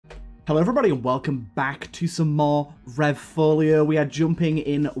Hello everybody and welcome back to some more Rev Folio. We are jumping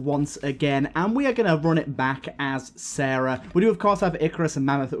in once again and we are going to run it back as Sarah. We do of course have Icarus and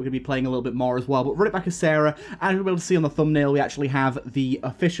Mammoth that we're going to be playing a little bit more as well, but run it back as Sarah. And you'll be able to see on the thumbnail we actually have the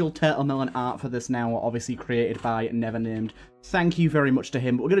official TurtleMelon art for this now, obviously created by Never Named. Thank you very much to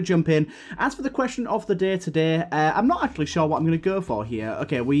him, but we're going to jump in. As for the question of the day today, I'm not actually sure what I'm going to go for here.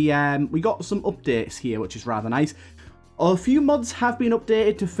 Okay, we got some updates here, which is rather nice. A few mods have been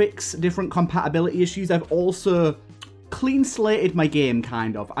updated to fix different compatibility issues. I've also clean slated my game,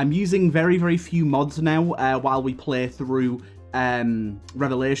 kind of. I'm using very, very few mods now while we play through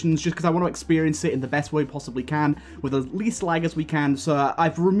Revelations, just because I want to experience it in the best way we possibly can, with the least lag as we can. So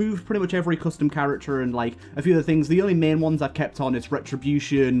I've removed pretty much every custom character and like a few other things. The only main ones I've kept on is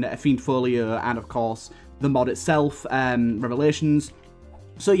Retribution, Fiend Folio, and of course the mod itself, Revelations.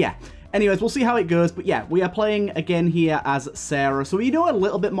 So yeah. Anyways, we'll see how it goes, but yeah, we are playing again here as Sarah. So we know a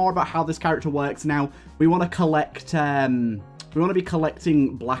little bit more about how this character works now. We want to collect, we want to be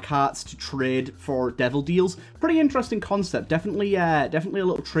collecting black hearts to trade for devil deals. Pretty interesting concept, definitely a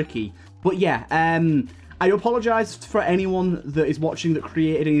little tricky. But yeah, I apologize for anyone that is watching that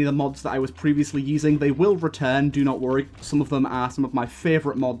created any of the mods that I was previously using. They will return, do not worry. Some of them are some of my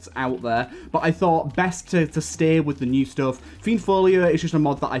favourite mods out there. But I thought best to stay with the new stuff. Fiend Folio is just a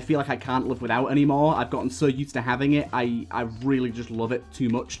mod that I feel like I can't live without anymore. I've gotten so used to having it. I really just love it too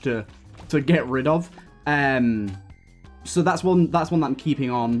much to get rid of. So that's one that I'm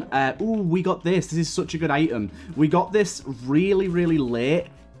keeping on. Ooh, we got this. This is such a good item. We got this really, really late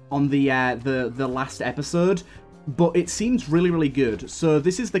on the last episode, but it seems really, really good. So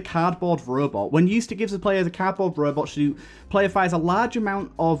this is the cardboard robot. When used, it gives the player the cardboard robot suit. Player fires a large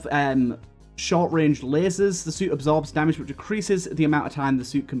amount of short-range lasers. The suit absorbs damage, which decreases the amount of time the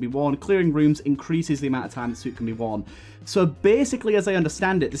suit can be worn. Clearing rooms increases the amount of time the suit can be worn. So basically, as I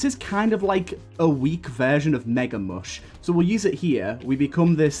understand it, this is kind of like a weak version of Mega Mush. So we'll use it here. We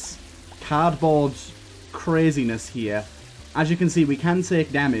become this cardboard craziness here. As you can see, we can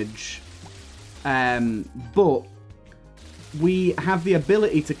take damage, but we have the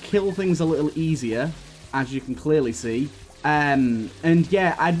ability to kill things a little easier, as you can clearly see. And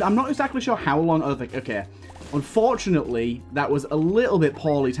yeah, I'm not exactly sure how long. Okay, unfortunately, that was a little bit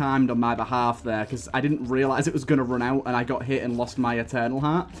poorly timed on my behalf there, because I didn't realize it was going to run out, and I got hit and lost my Eternal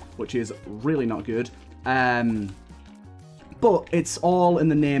Heart, which is really not good. But it's all in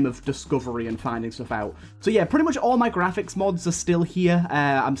the name of discovery and finding stuff out. So yeah, pretty much all my graphics mods are still here.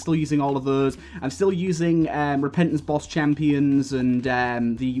 I'm still using all of those. I'm still using Repentance Boss Champions and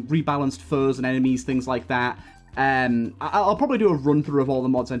the rebalanced foes and enemies, things like that. I'll probably do a run-through of all the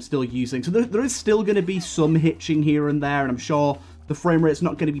mods I'm still using. So there is still going to be some hitching here and there, and I'm sure the frame rate's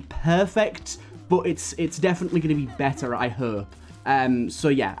not going to be perfect, but it's definitely going to be better, I hope. So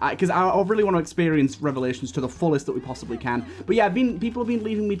yeah, because I really want to experience Revelations to the fullest that we possibly can. But yeah, people have been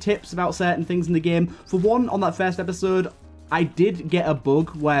leaving me tips about certain things in the game. For one, on that first episode, I did get a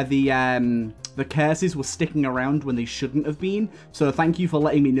bug where the curses were sticking around when they shouldn't have been. So thank you for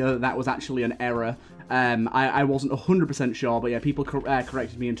letting me know that that was actually an error. I wasn't 100% sure, but yeah, people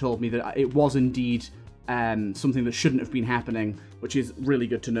corrected me and told me that it was indeed something that shouldn't have been happening, which is really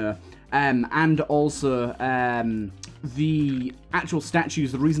good to know. And also, the actual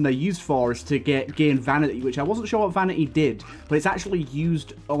statues, the reason they're used for is to gain vanity, which I wasn't sure what vanity did, but it's actually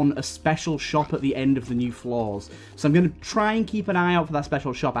used on a special shop at the end of the new floors. So I'm going to try and keep an eye out for that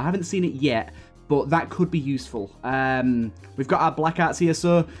special shop. I haven't seen it yet, but that could be useful. We've got our black arts here,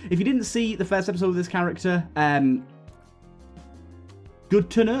 so if you didn't see the first episode of this character, good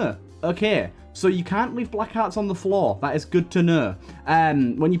to know. Okay. So you can't leave black hearts on the floor. That is good to know.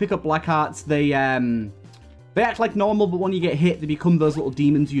 When you pick up black hearts, they act like normal, but when you get hit, they become those little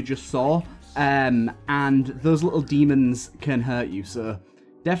demons you just saw. And those little demons can hurt you. So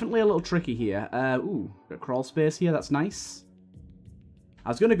definitely a little tricky here. Ooh, got crawl space here. That's nice. I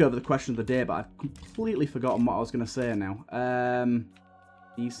was going to go over the question of the day, but I've completely forgotten what I was going to say now.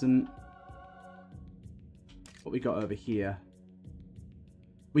 Decent. What we got over here?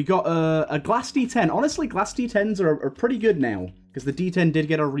 We got a glass D10. Honestly, glass D10s are pretty good now, because the D10 did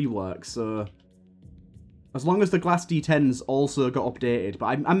get a rework, so as long as the glass D10s also got updated, but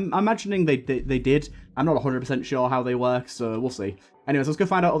I'm imagining they did. I'm not 100% sure how they work, so we'll see. Anyways, let's go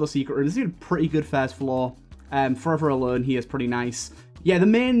find out other secret rooms. This is a pretty good first floor. Forever Alone here is pretty nice. Yeah, the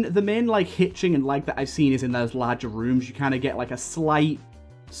main like hitching and lag that I've seen is in those larger rooms. You kind of get like a slight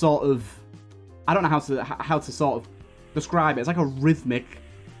sort of, I don't know how to sort of describe it. It's like a rhythmic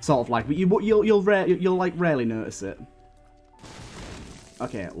sort of like, but you'll like rarely notice it.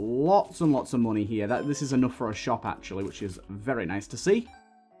 Okay, lots and lots of money here. This is enough for a shop, actually, which is very nice to see.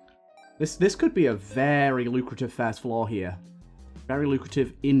 This could be a very lucrative first floor here. Very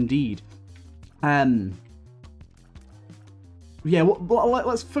lucrative indeed. Yeah,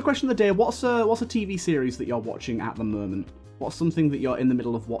 let's for question of the day. What's a TV series that you're watching at the moment? What's something that you're in the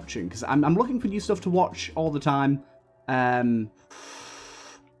middle of watching? Because I'm looking for new stuff to watch all the time. I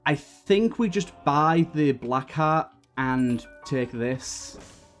think we just buy the Blackheart and take this.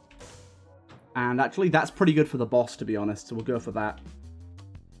 And actually, that's pretty good for the boss, to be honest. So we'll go for that.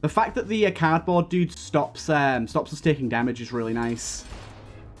 The fact that the cardboard dude stops us taking damage is really nice.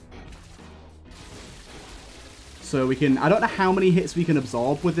 So we can, I don't know how many hits we can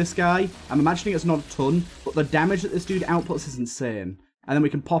absorb with this guy. I'm imagining it's not a ton, but the damage that this dude outputs is insane. And then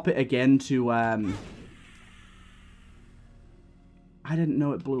we can pop it again to, I didn't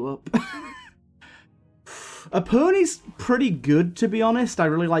know it blew up. A pony's pretty good, to be honest. I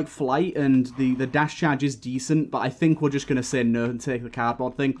really like flight, and the dash charge is decent, but I think we're just going to say no and take the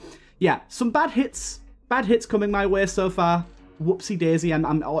cardboard thing. Yeah, some bad hits coming my way so far. Whoopsie daisy,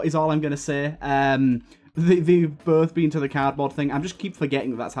 is all I'm going to say. They've both been to the cardboard thing. I just keep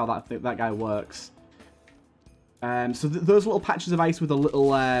forgetting that that's how that guy works. So those little patches of ice with the little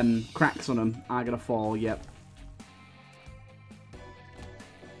cracks on them are going to fall, yep.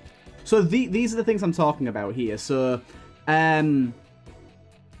 So these are the things I'm talking about here. So we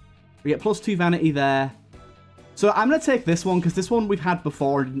get +2 vanity there. So I'm going to take this one, because this one we've had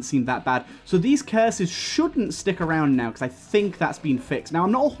before and didn't seem that bad. So these curses shouldn't stick around now, because I think that's been fixed. Now,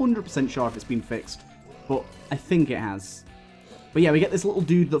 I'm not 100% sure if it's been fixed, but I think it has. But yeah, we get this little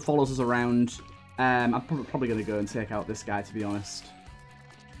dude that follows us around. I'm probably going to go and take out this guy, to be honest.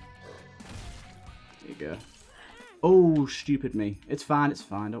 There you go. Oh, stupid me. It's fine,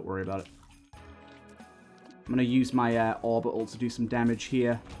 don't worry about it. I'm going to use my orbital to do some damage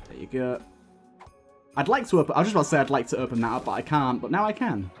here. There you go. I'd like to open... I was just about to say I'd like to open that up, but I can't. But now I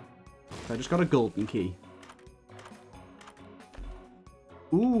can. So I just got a golden key.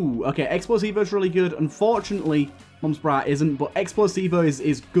 Ooh, okay. Explosivo's really good. Unfortunately, Mum's Brat isn't, but Explosivo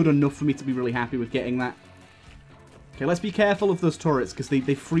is good enough for me to be really happy with getting that. Okay, let's be careful of those turrets, because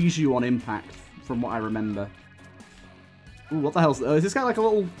they freeze you on impact, from what I remember. Ooh, what the hell? Is this guy like a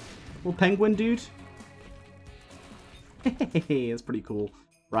little penguin dude? Hehehe, that's pretty cool.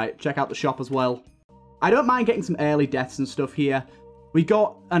 Right, check out the shop as well. I don't mind getting some early deaths and stuff here. We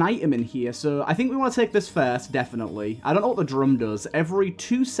got an item in here, so I think we want to take this first, definitely. I don't know what the drum does. Every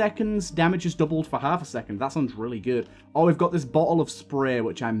 2 seconds, damage is doubled for half a second. That sounds really good. Oh, we've got this bottle of spray,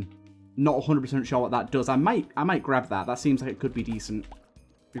 which I'm not 100% sure what that does. I might grab that. That seems like it could be decent.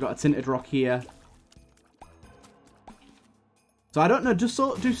 We've got a tinted rock here. So I don't know, do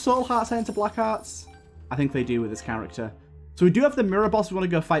soul hearts turn into black hearts? I think they do with this character. So we do have the mirror boss. We want to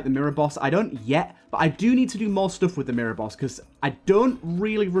go fight the mirror boss. I don't yet, but I do need to do more stuff with the mirror boss, because I don't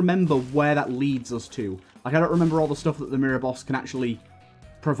really remember where that leads us to. Like, I don't remember all the stuff that the mirror boss can actually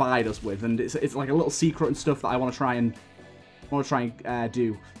provide us with, and it's like a little secret and stuff that I want to try and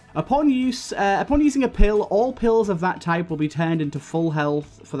do. Upon using a pill, all pills of that type will be turned into full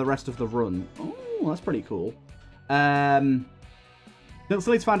health for the rest of the run. Oh, that's pretty cool.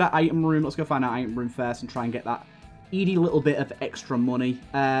 Let's find our item room. Let's go find our item room first and try and get that eedy little bit of extra money.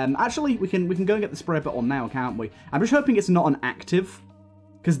 Actually, we can go and get the spray bottle now, can't we? I'm just hoping it's not an active,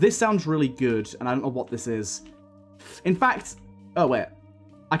 because this sounds really good, and I don't know what this is. In fact, oh wait,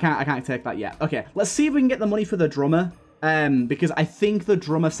 I can't take that yet. Okay, let's see if we can get the money for the drummer, because I think the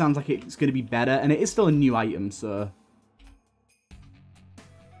drummer sounds like it's going to be better, and it is still a new item, so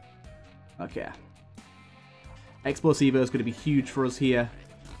okay. Explosivo is going to be huge for us here.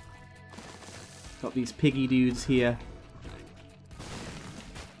 Got these piggy dudes here.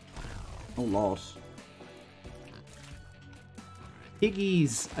 Oh, Lord.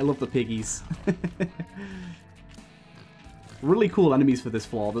 Piggies! I love the piggies. Really cool enemies for this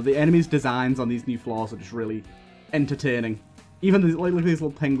floor. The enemies' designs on these new floors are just really entertaining. Even this, like, look at this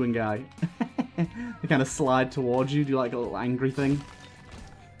little penguin guy. They kind of slide towards you, do like a little angry thing.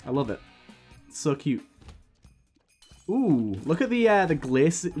 I love it. It's so cute. Ooh, look at the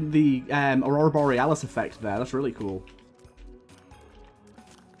Aurora Borealis effect there. That's really cool.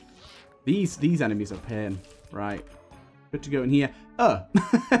 These enemies are pain. Right. Good to go in here. Oh.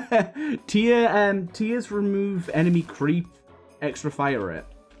 Tears remove enemy creep, extra fire rate.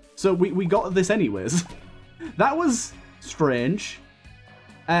 So we got this anyways. That was strange.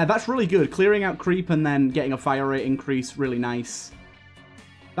 That's really good. Clearing out creep and then getting a fire rate increase, really nice.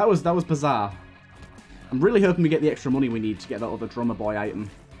 That was bizarre. I'm really hoping we get the extra money we need to get that other drummer boy item.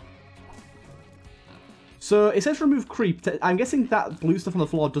 So it says remove creep. I'm guessing that blue stuff on the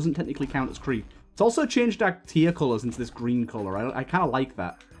floor doesn't technically count as creep. It's also changed our tier colors into this green color. I kind of like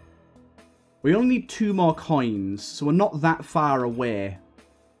that. We only need 2 more coins, so we're not that far away.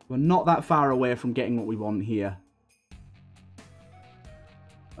 We're not that far away from getting what we want here.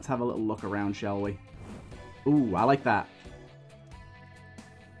 Let's have a little look around, shall we? Ooh, I like that.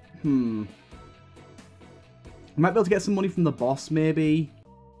 We might be able to get some money from the boss, maybe.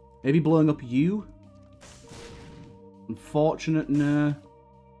 Maybe blowing up you? Unfortunate, no.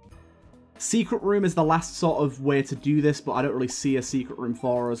 Secret room is the last sort of way to do this, but I don't really see a secret room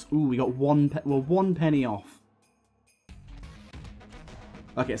for us. Ooh, we got one penny off.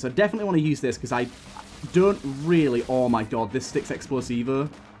 Okay, so I definitely want to use this, because I don't really... Oh my god, this sticks explosivo.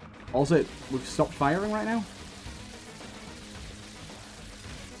 Also, we've stopped firing right now?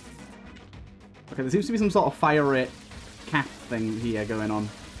 Okay, there seems to be some sort of fire rate cap thing here going on.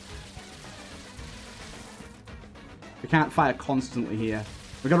 We can't fire constantly here.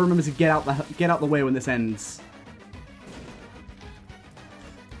 We've got to remember to get out the way when this ends.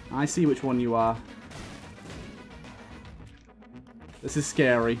 I see which one you are. This is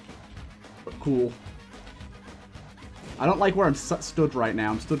scary, but cool. I don't like where I'm stood right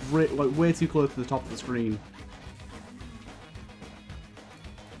now. I'm stood like way too close to the top of the screen.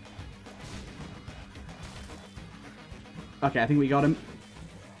 Okay, I think we got him.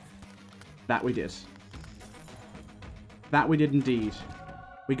 That we did. That we did indeed.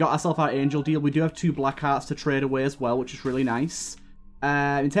 We got ourselves our angel deal. We do have 2 black hearts to trade away as well, which is really nice.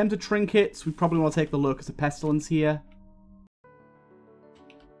 In terms of trinkets, we probably want to take the Locus of Pestilence here.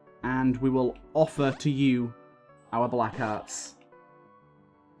 And we will offer to you our black hearts.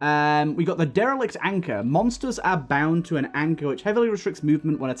 We got the Derelict Anchor. Monsters are bound to an anchor which heavily restricts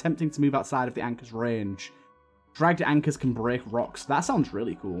movement when attempting to move outside of the anchor's range. Dragged anchors can break rocks. That sounds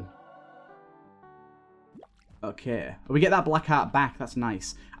really cool. Okay. We get that black heart back. That's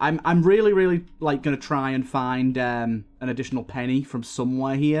nice. I'm really like going to try and find an additional penny from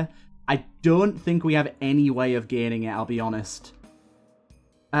somewhere here. I don't think we have any way of gaining it, I'll be honest.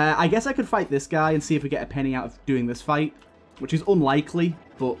 I guess I could fight this guy and see if we get a penny out of doing this fight, which is unlikely,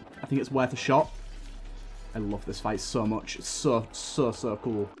 but I think it's worth a shot. I love this fight so much. It's so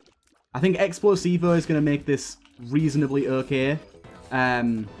cool. I think Explosivo is going to make this reasonably okay.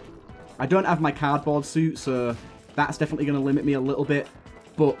 I don't have my cardboard suit, so that's definitely going to limit me a little bit.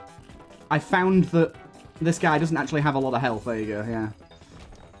 But I found that this guy doesn't actually have a lot of health. There you go, yeah.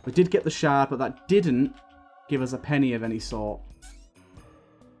 We did get the shard, but that didn't give us a penny of any sort.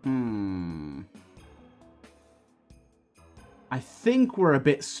 I think we're a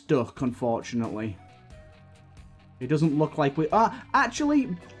bit stuck, unfortunately. It doesn't look like we...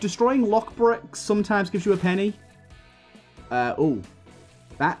 actually, destroying lock bricks sometimes gives you a penny. Oh.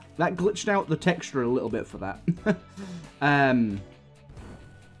 That glitched out the texture a little bit for that.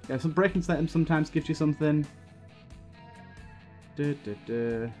 Yeah, some breaking them sometimes gives you something.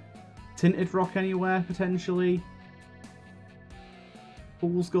 Tinted rock anywhere, potentially.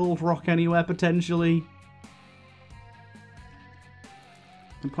 Fool's Gold rock anywhere, potentially.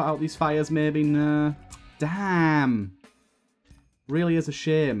 Can put out these fires, maybe? Nah. Damn. Really is a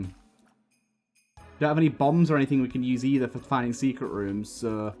shame. Don't have any bombs or anything we can use either for finding secret rooms,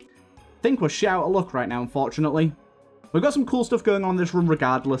 so... I think we're shit out of luck right now, unfortunately. We've got some cool stuff going on in this room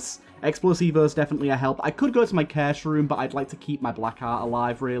regardless. Explosivo is definitely a help. I could go to my cash room, but I'd like to keep my black heart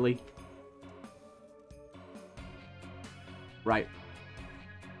alive, really. Right.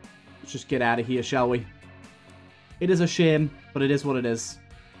 Let's just get out of here, shall we? It is a shame, but it is what it is.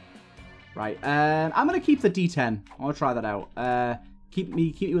 Right, I'm going to keep the D10. I'll try that out. Keep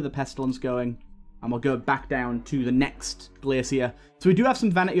me with the Pestilence going. And we'll go back down to the next glacier. So we do have some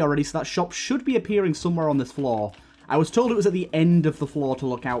vanity already, so that shop should be appearing somewhere on this floor. I was told it was at the end of the floor to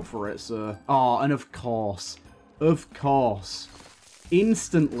look out for it, so... Oh, and of course. Of course.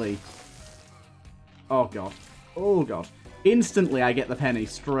 Instantly. Oh, God. Oh, God. Instantly, I get the penny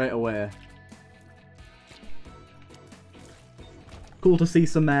straight away. Cool to see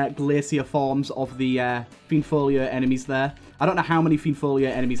some glacier forms of the Fiend Folio enemies there. I don't know how many Fiend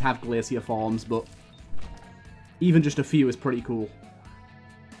Folio enemies have glacier forms, but even just a few is pretty cool.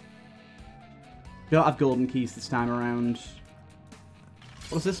 We don't have golden keys this time around.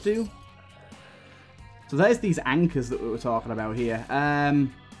 What does this do? So there's these anchors that we were talking about here.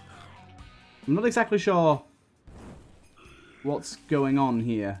 I'm not exactly sure what's going on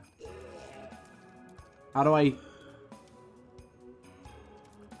here. How do I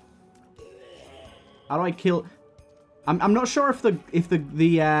kill? I'm not sure if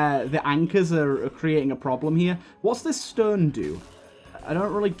the anchors are creating a problem here. What's this stone do? I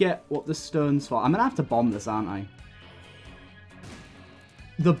don't really get what this stone's for. I'm gonna have to bomb this, aren't I?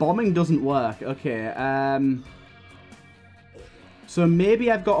 The bombing doesn't work. Okay. So maybe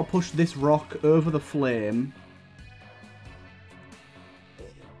I've got to push this rock over the flame.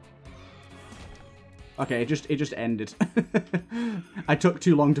 Okay, it just ended. I took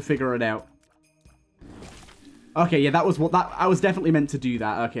too long to figure it out. Okay, yeah, that was what that I was definitely meant to do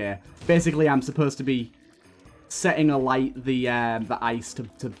that. Okay, basically, I'm supposed to be setting alight the ice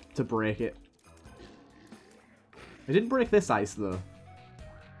to break it. I didn't break this ice though.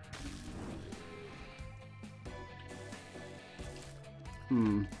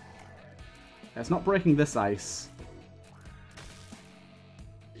 It's not breaking this ice.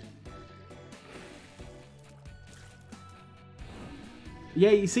 Yeah,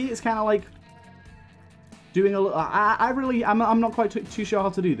 you see, it's kind of like doing a little... I'm not quite too sure how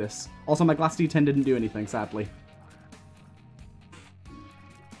to do this. Also, my glass D10 didn't do anything, sadly.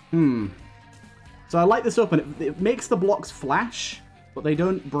 So I light this up, and it makes the blocks flash, but they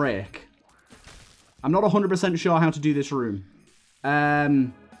don't break. I'm not 100% sure how to do this room.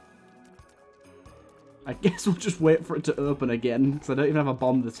 I guess we'll just wait for it to open again, because I don't even have a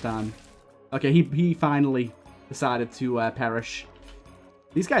bomb this time. Okay, he finally decided to perish.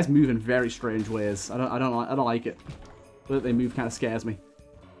 These guys move in very strange ways. I don't like it. The way they move kind of scares me.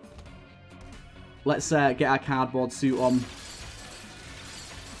 Let's get our cardboard suit on.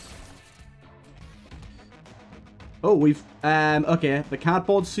 Oh, we've okay, the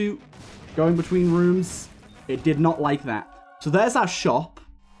cardboard suit going between rooms. It did not like that. So there's our shop.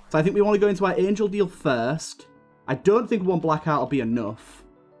 So I think we want to go into our angel deal first. I don't think one black heart will be enough.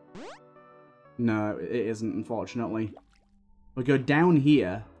 No, it isn't, unfortunately. We'll go down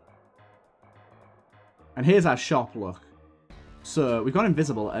here. And here's our shop, look. So, we've got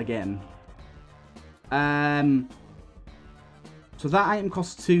invisible again. So that item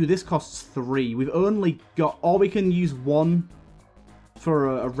costs 2, this costs 3. We've only got... Or we can use 1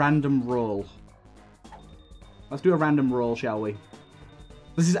 for a random roll. Let's do a random roll, shall we?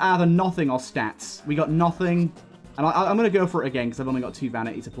 This is either nothing or stats. We got nothing. And I'm going to go for it again, because I've only got 2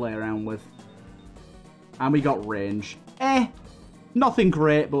 vanity to play around with. And we got range. Nothing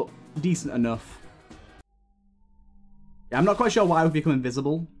great, but decent enough. Yeah, I'm not quite sure why we've become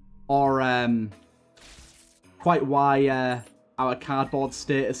invisible. Or quite why our cardboard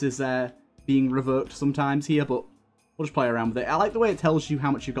status is being revoked sometimes here, but we'll just play around with it. I like the way it tells you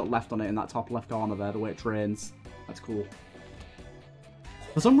how much you've got left on it in that top left corner there, the way it drains. That's cool.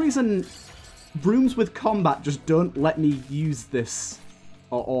 For some reason, rooms with combat just don't let me use this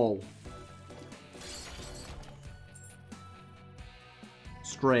at all.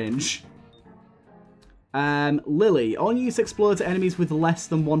 Strange. Lily. All use explodes to enemies with less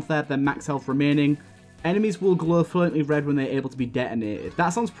than 1/3 their max health remaining. Enemies will glow fluently red when they're able to be detonated. That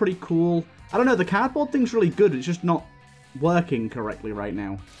sounds pretty cool. I don't know, the cardboard thing's really good. It's just not working correctly right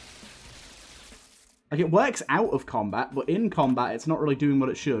now. Like, it works out of combat, but in combat, it's not really doing what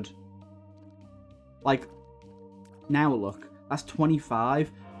it should. Like, now look. That's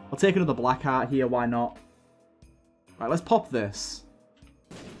 25. I'll take another black heart here, why not? Right, let's pop this.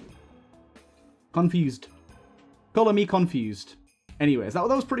 Confused. Color me confused. Anyways, that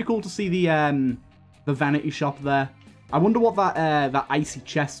was pretty cool to see the vanity shop there. I wonder what that icy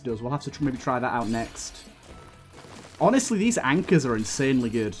chest does. We'll have to maybe try that out next. Honestly, these anchors are insanely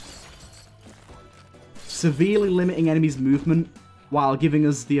good. Severely limiting enemies' movement while giving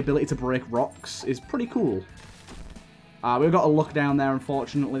us the ability to break rocks is pretty cool. We've got a look down there,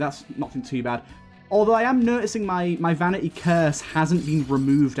 unfortunately. That's nothing too bad. Although I am noticing my vanity curse hasn't been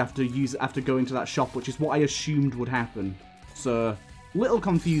removed after going to that shop, which is what I assumed would happen. So, little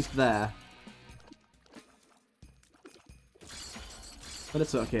confused there. But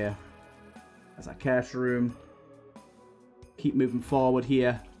it's okay. There's our cash room. Keep moving forward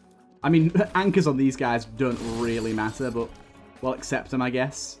here. I mean, anchors on these guys don't really matter, but we'll accept them, I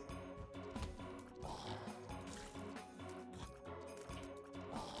guess.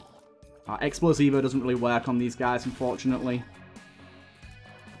 Explosivo doesn't really work on these guys, unfortunately.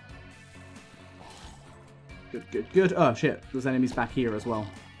 Good, good, good. Oh, shit. There's enemies back here as well.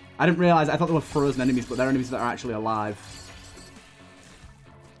 I didn't realize. I thought they were frozen enemies, but they're enemies that are actually alive.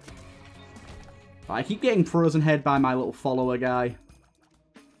 I keep getting frozen head by my little follower guy.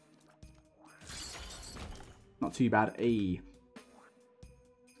 Not too bad. And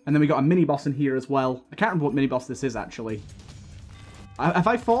then we got a mini-boss in here as well. I can't remember what mini-boss this is, actually. Have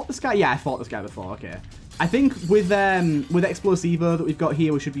I fought this guy? Yeah, I fought this guy before. Okay. I think with Explosivo that we've got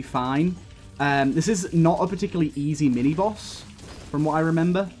here, we should be fine. This is not a particularly easy mini-boss, from what I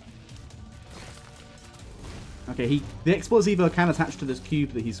remember. Okay, the Explosivo can attach to this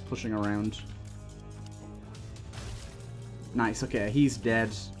cube that he's pushing around. Nice, okay, he's dead.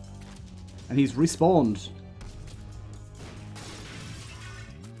 And he's respawned.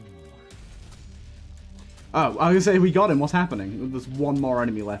 Oh, I was going to say we got him. What's happening? There's one more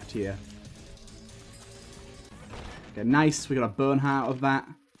enemy left here. Okay, nice. We got a burn heart of that.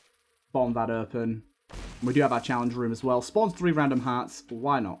 Bomb that open. And we do have our challenge room as well. Spawns 3 random hearts.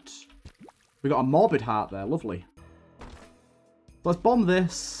 Why not? We got a morbid heart there. Lovely. Let's bomb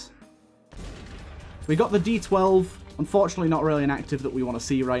this. We got the D12. Unfortunately, not really an active that we want to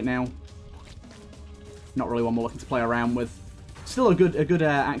see right now. Not really one we're looking to play around with. Still a good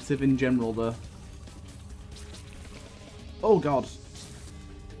active in general, though. Oh, God.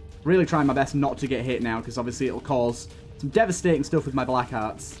 Really trying my best not to get hit now, because obviously it'll cause some devastating stuff with my black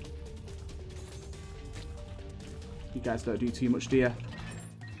hearts. You guys don't do too much, do you?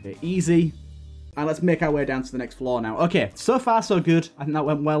 Okay, easy. And let's make our way down to the next floor now. Okay, so far so good. I think that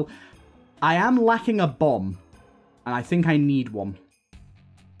went well. I am lacking a bomb, and I think I need one.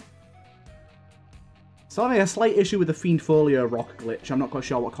 So having a slight issue with the Fiend Folio rock glitch. I'm not quite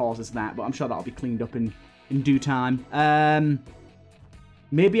sure what causes that, but I'm sure that'll be cleaned up in due time.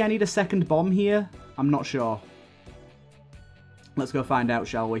 Maybe I need a second bomb here? I'm not sure. Let's go find out,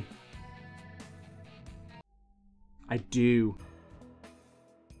 shall we? I do.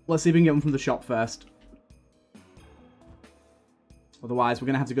 Let's see if we can get one from the shop first. Otherwise, we're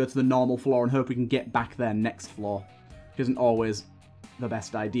going to have to go to the normal floor and hope we can get back there next floor. Which isn't always the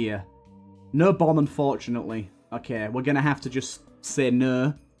best idea. No bomb, unfortunately. Okay, we're going to have to just say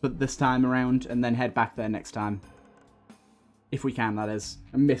no for this time around and then head back there next time. If we can, that is.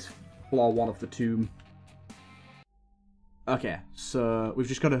 And miss floor 1 of the tomb. Okay, so we've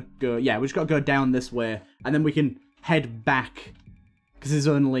just got to go... Yeah, we've just got to go down this way. And then we can head back. Because there's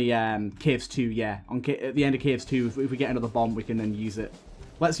only Caves 2, yeah. At the end of Caves 2, if we get another bomb, we can then use it.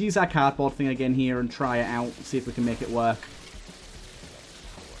 Let's use our cardboard thing again here and try it out. See if we can make it work.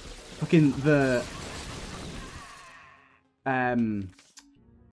 Fucking the...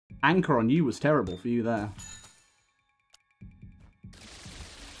 anchor on you was terrible for you there.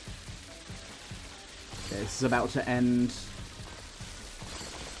 Okay, this is about to end.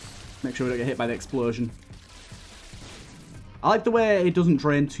 Make sure we don't get hit by the explosion. I like the way it doesn't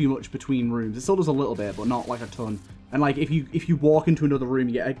drain too much between rooms. It still does a little bit, but not like a ton. And like if you walk into another room,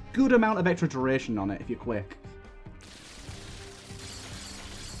 you get a good amount of extra duration on it if you're quick.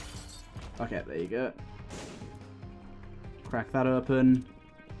 Okay, there you go. Crack that open.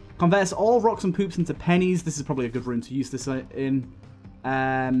 Converts all rocks and poops into pennies. This is probably a good room to use this in.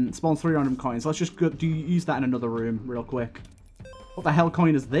 Spawns 3 random coins. Let's just go use that in another room real quick. What the hell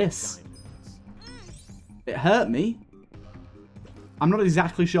coin is this? It hurt me. I'm not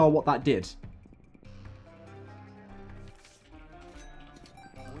exactly sure what that did.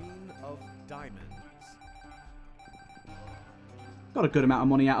 Queen of Diamonds. Got a good amount of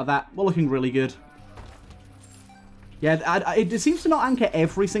money out of that. We're looking really good. Yeah, it seems to not anchor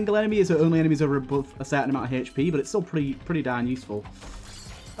every single enemy, so only enemies are above a certain amount of HP, but it's still pretty darn useful.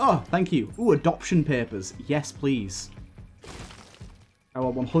 Oh, thank you. Ooh, adoption papers. Yes, please. I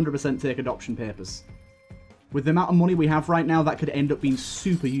will 100% take adoption papers. With the amount of money we have right now, that could end up being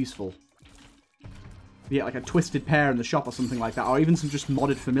super useful. We get like a twisted pair in the shop or something like that, or even some just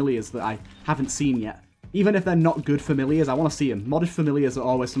modded familiars that I haven't seen yet. Even if they're not good familiars, I want to see them. Modded familiars are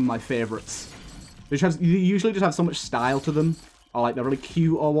always some of my favourites. They usually just have so much style to them, or like they're really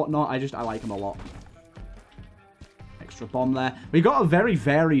cute or whatnot. I like them a lot. Extra bomb there. We've got a very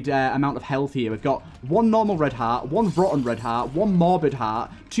varied amount of health here. We've got 1 normal red heart, 1 rotten red heart, 1 morbid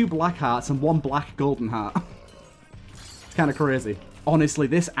heart, 2 black hearts, and 1 black golden heart. It's kind of crazy. Honestly,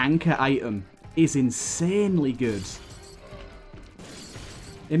 this anchor item is insanely good.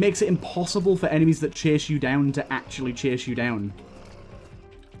 It makes it impossible for enemies that chase you down to actually chase you down.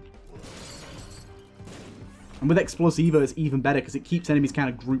 And with Explosivo, it's even better because it keeps enemies kind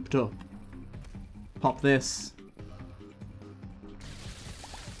of grouped up. Pop this.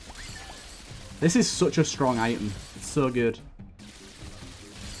 This is such a strong item. It's so good.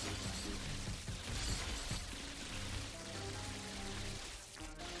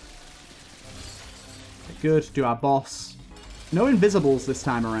 Good. Do our boss. No invisibles this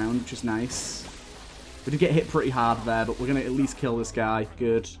time around, which is nice. We did get hit pretty hard there, but we're going to at least kill this guy.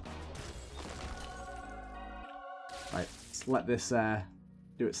 Good. Right, let's let this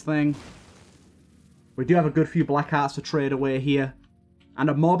do its thing. We do have a good few black hearts to trade away here. And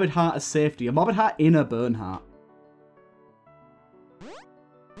a morbid heart as safety. A morbid heart in a burn heart.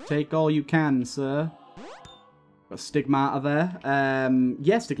 Take all you can, sir. Got Stigmata there.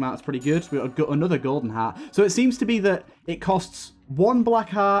 Yeah, Stigmata's pretty good. We've got another golden heart. So it seems to be that it costs 1 black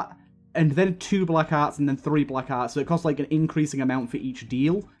heart, and then 2 black hearts, and then 3 black hearts. So it costs like an increasing amount for each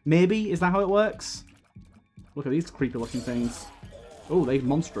deal. Maybe? Is that how it works? Look at these creepy looking things. Oh, they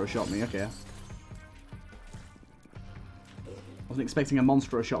monstro shot me. Okay. Wasn't expecting a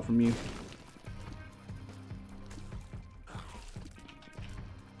monstrous shot from you.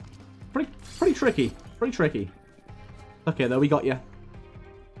 Pretty tricky. Pretty tricky. Okay, though, we got you.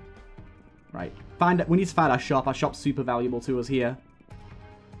 Right. We need to find our shop. Our shop's super valuable to us here.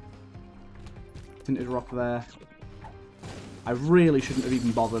 Tinted rock there. I really shouldn't have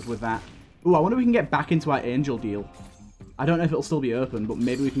even bothered with that. Ooh, I wonder if we can get back into our angel deal. I don't know if it'll still be open, but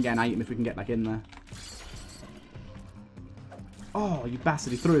maybe we can get an item if we can get back in there. Oh, you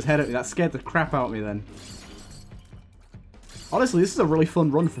bastard. He threw his head at me. That scared the crap out of me then. Honestly, this is a really fun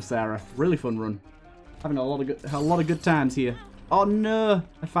run for Sarah. Really fun run. Having a lot of good times here. Oh no!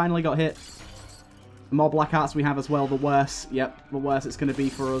 I finally got hit. The more black hearts we have as well, the worse. Yep, the worse it's going to be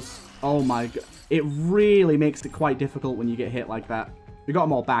for us. Oh my god. It really makes it quite difficult when you get hit like that. We got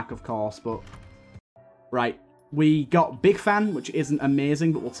them all back, of course, but... Right. We got Big Fan, which isn't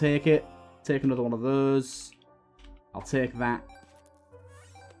amazing, but we'll take it. Take another one of those. I'll take that.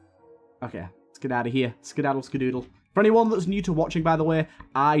 Okay, let's get out of here. Skedaddle, skedoodle. For anyone that's new to watching, by the way,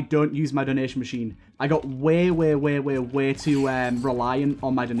 I don't use my donation machine. I got way too reliant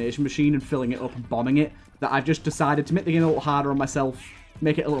on my donation machine and filling it up and bombing it that I've just decided to make the game a little harder on myself,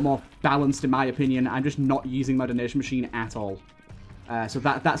 make it a little more balanced in my opinion. I'm just not using my donation machine at all. So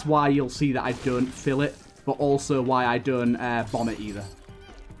that's why you'll see that I don't fill it, but also why I don't bomb it either.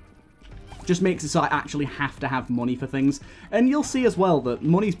 Just makes it so I actually have to have money for things. And you'll see as well that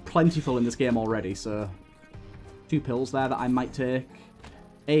money's plentiful in this game already, so... 2 pills there that I might take.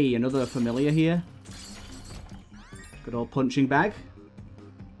 Hey, another familiar here. Good old punching bag.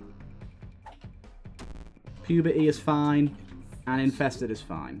 Puberty is fine. And infested is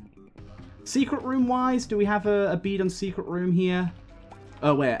fine. Secret room wise, do we have a bead on secret room here?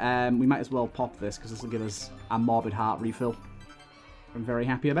 Oh wait, we might as well pop this because this will give us a morbid heart refill. I'm very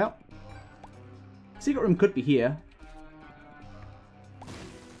happy about. Secret room could be here.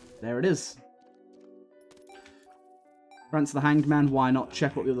 There it is. Rants the Hanged Man. Why not?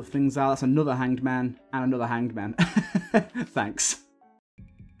 Check what the other things are. That's another Hanged Man and another Hanged Man. Thanks.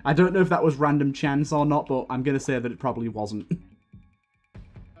 I don't know if that was random chance or not, but I'm going to say that it probably wasn't.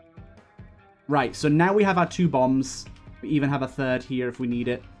 Right, so now we have our 2 bombs. We even have a 3rd here if we need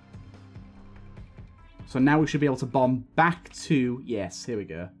it. So now we should be able to bomb back to... Yes, here we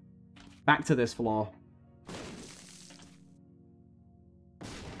go. Back to this floor.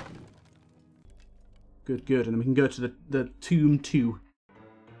 Good, good. And then we can go to the Tomb 2.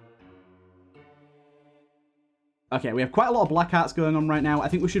 Okay, we have quite a lot of black hearts going on right now. I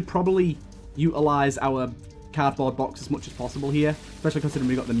think we should probably utilize our cardboard box as much as possible here. Especially considering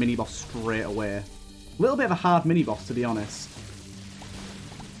we got the mini-boss straight away. A little bit of a hard mini-boss, to be honest.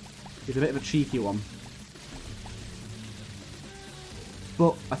 He's a bit of a cheeky one.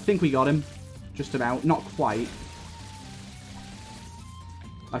 But I think we got him. Just about. Not quite.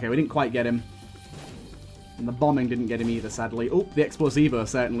 Okay, we didn't quite get him. And the bombing didn't get him either, sadly. Oh, the Explosivo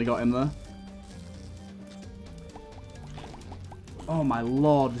certainly got him there. Oh my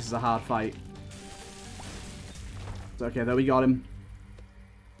lord, this is a hard fight. Okay, there we got him.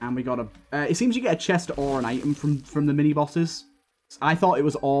 And we got a... it seems you get a chest or an item from the mini-bosses. I thought it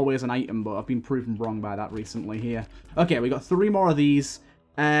was always an item, but I've been proven wrong by that recently here. Okay, we got 3 more of these.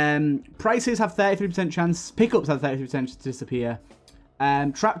 Prices have 33% chance. Pickups have 33% chance to disappear.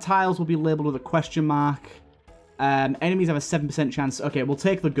 Trap tiles will be labelled with a question mark. Enemies have a 7% chance. Okay, we'll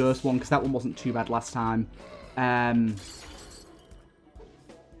take the ghost one, because that one wasn't too bad last time. And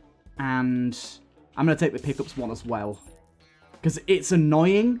I'm going to take the pickups one as well. Because it's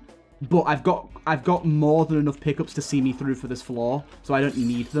annoying, but I've got more than enough pickups to see me through for this floor, so I don't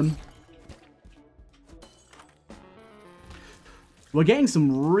need them. We're getting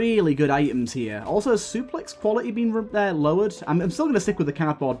some really good items here. Also, has suplex quality been lowered? I'm still going to stick with the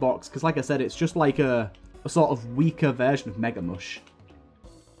cardboard box, because like I said, it's just like a sort of weaker version of Mega Mush.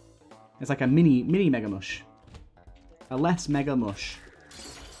 It's like a mini Mega Mush. A less Mega Mush.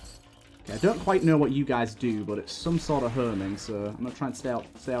 Okay, I don't quite know what you guys do, but it's some sort of homing, so I'm going to try and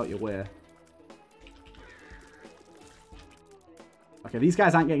stay out your way. Okay, these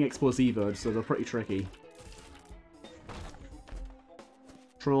guys aren't getting explosivoed, so they're pretty tricky.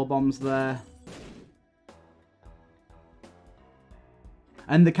 Troll bombs there.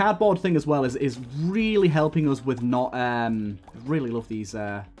 And the cardboard thing as well is really helping us with not... really love these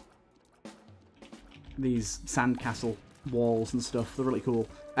sandcastle walls and stuff. They're really cool.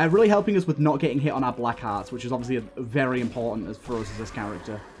 Really helping us with not getting hit on our black hearts, which is obviously very important for us as this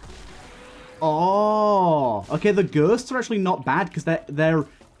character. Oh! Okay, the ghosts are actually not bad, because they're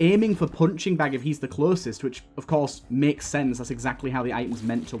aiming for punching bag if he's the closest, which of course makes sense. That's exactly how the item's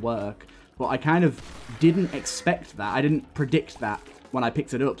meant to work. But I kind of didn't expect that. I didn't predict that when I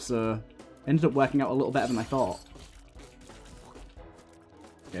picked it up, so it ended up working out a little better than I thought.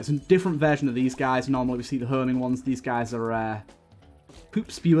 Yeah, it's a different version of these guys. Normally we see the homing ones. These guys are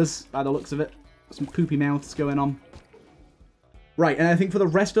poop spewers by the looks of it. Some poopy mouths going on. Right, and I think for the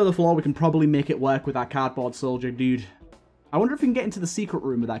rest of the floor we can probably make it work with that cardboard soldier dude. I wonder if we can get into the secret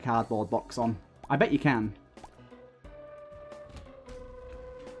room with that cardboard box on. I bet you can.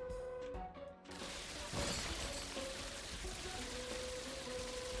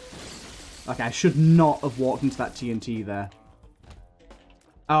 Okay, I should not have walked into that TNT there.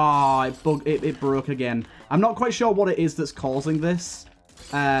 Oh, it broke again. I'm not quite sure what it is that's causing this.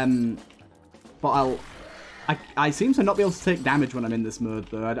 But I seem to not be able to take damage when I'm in this mode,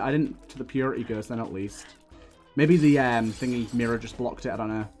 though. I didn't to the purity ghost then, at least. Maybe the thingy mirror just blocked it. I don't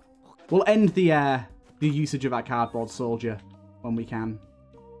know. We'll end the usage of our cardboard soldier when we can.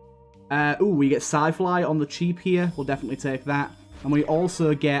 Ooh, we get Sci-Fly on the cheap here. We'll definitely take that. And we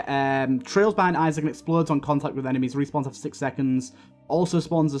also get trails behind Isaac and explodes on contact with enemies. Respawns after 6 seconds. Also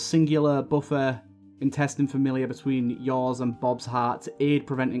spawns a singular buffer intestine familiar between yours and Bob's heart to aid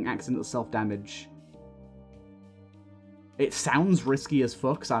preventing accidental self-damage. It sounds risky as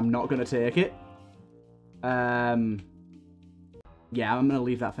fuck, so I'm not going to take it. Yeah, I'm going to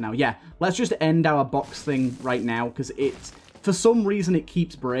leave that for now. Yeah, let's just end our box thing right now, because for some reason it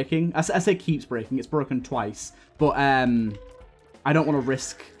keeps breaking. I say keeps breaking, it's broken twice. But I don't want to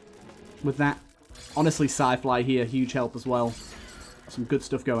risk with that. Honestly, Sci-Fly here, huge help as well. Some good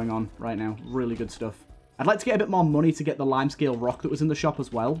stuff going on right now. Really good stuff. I'd like to get a bit more money to get the limescale rock that was in the shop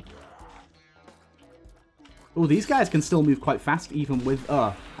as well. Oh, these guys can still move quite fast even with...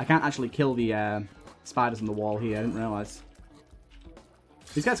 Oh, I can't actually kill the spiders on the wall here. I didn't realise.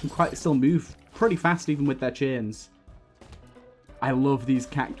 These guys can still move pretty fast even with their chains. I love these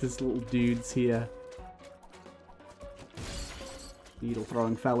cactus little dudes here. Needle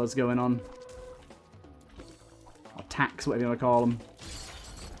throwing fellas going on. Or tacks, whatever you want to call them.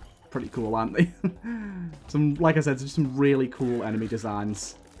 Pretty cool, aren't they? Like I said, just some really cool enemy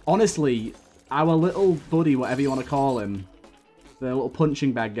designs. Honestly, our little buddy, whatever you want to call him, the little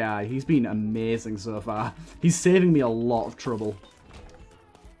punching bag guy, he's been amazing so far. He's saving me a lot of trouble.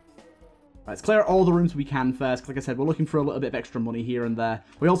 Right, let's clear out all the rooms we can first. Like I said, we're looking for a little bit of extra money here and there.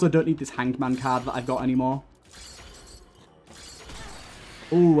 We also don't need this Hangman card that I've got anymore.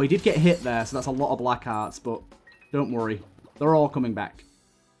 Oh, I did get hit there, so that's a lot of black hearts, but don't worry. They're all coming back.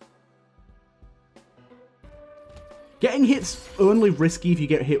 Getting hit's only risky if you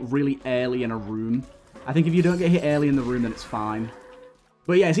get hit really early in a room. I think if you don't get hit early in the room, then it's fine.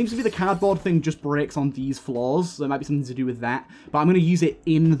 But yeah, it seems to be the cardboard thing just breaks on these floors, so there might be something to do with that. But I'm going to use it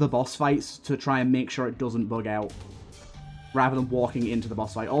in the boss fights to try and make sure it doesn't bug out, rather than walking into the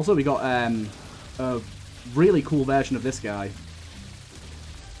boss fight. Also, we got a really cool version of this guy.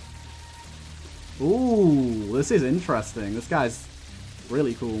 Ooh, this is interesting. This guy's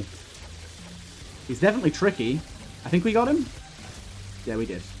really cool. He's definitely tricky. I think we got him? Yeah, we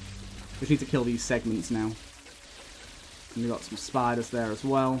did. We just need to kill these segments now. And we got some spiders there as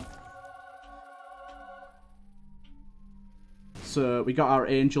well. So we got our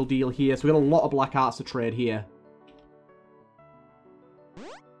angel deal here. So we got a lot of black hearts to trade here.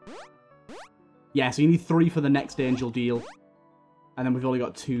 Yeah, so you need 3 for the next angel deal. And then we've only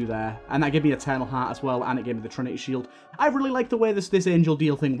got 2 there. And that gave me Eternal Heart as well, and it gave me the Trinity Shield. I really like the way this angel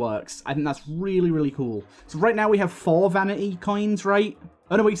deal thing works. I think that's really, really cool. So right now we have 4 vanity coins, right?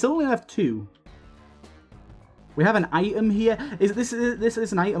 Oh no, we still only have 2. We have an item here. This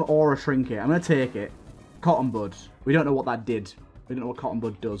is an item or a trinket? I'm going to take it. Cotton Bud. We don't know what that did. We don't know what Cotton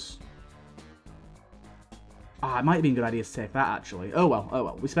Bud does. Ah, it might have been a good idea to take that, actually. Oh well, oh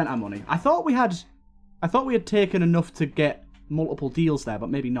well. We spent our money. I thought we had taken enough to get multiple deals there, but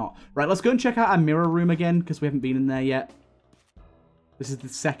maybe not. Right, let's go and check out our mirror room again, because we haven't been in there yet. This is the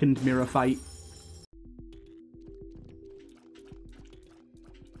second mirror fight.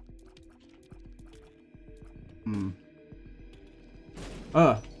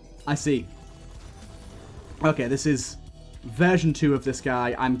 Oh, I see. Okay, this is version 2 of this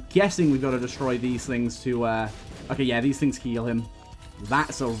guy. I'm guessing we've got to destroy these things to... Okay, yeah, these things heal him.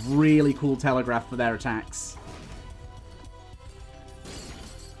 That's a really cool telegraph for their attacks.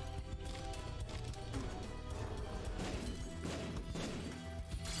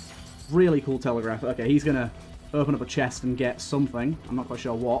 Really cool telegraph. Okay, he's going to open up a chest and get something. I'm not quite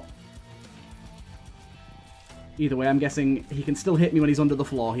sure what. Either way, I'm guessing he can still hit me when he's under the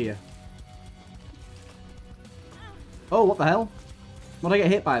floor here. Oh, what the hell? What did I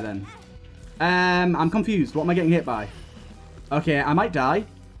get hit by then? I'm confused. What am I getting hit by? Okay, I might die.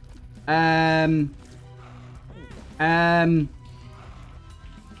 My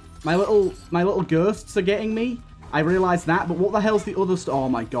little ghosts are getting me. I realize that, but what the hell's the other oh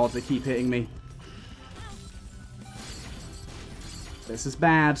my god, they keep hitting me. This is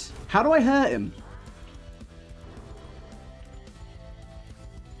bad. How do I hurt him?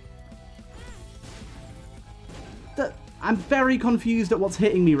 I'm very confused at what's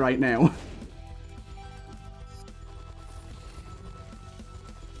hitting me right now.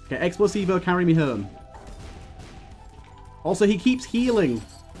 Okay, Explosivo, carry me home. Also, he keeps healing.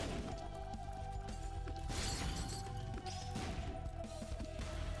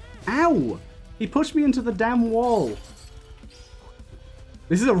 Ow! He pushed me into the damn wall.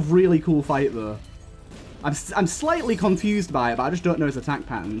 This is a really cool fight, though. I'm slightly confused by it, but I just don't know his attack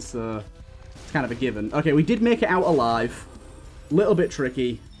patterns, so it's kind of a given. Okay, we did make it out alive. Little bit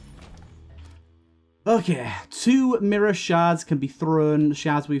tricky. Okay, 2 mirror shards can be thrown.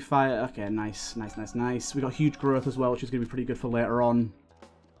 Shards we fire. Okay, nice, nice, nice, nice. We got huge growth as well, which is going to be pretty good for later on.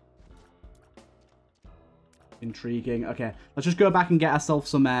 Intriguing. Okay, let's just go back and get ourselves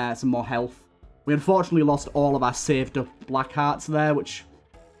some more health. We unfortunately lost all of our saved up black hearts there, which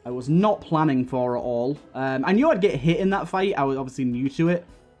I was not planning for at all. I knew I'd get hit in that fight. I was obviously new to it.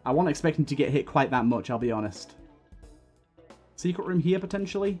 I wasn't expecting to get hit quite that much, I'll be honest. Secret room here,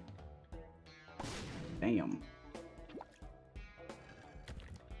 potentially? Damn.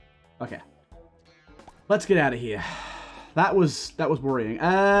 Okay. Let's get out of here. That was worrying.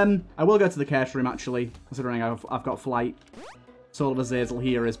 I will go to the cache room, actually, considering I've got flight. Soul of Azazel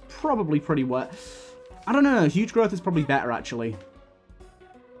here is probably pretty wet. I don't know. Huge growth is probably better, actually.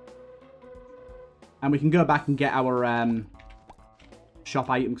 And we can go back and get our shop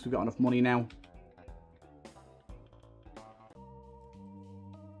items because we've got enough money now.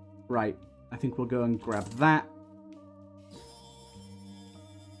 Right. I think we'll go and grab that.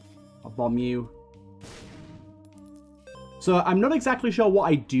 I'll bomb you. So I'm not exactly sure what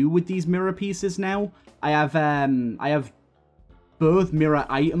I do with these mirror pieces now. I have both mirror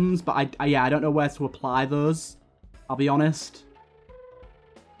items, but I don't know where to apply those. I'll be honest.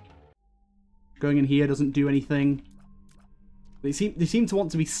 Going in here doesn't do anything. They seem to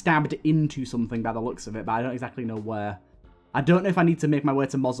want to be stabbed into something by the looks of it, but I don't exactly know where. I don't know if I need to make my way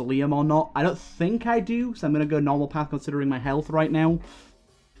to Mausoleum or not. I don't think I do, so I'm going to go normal path considering my health right now.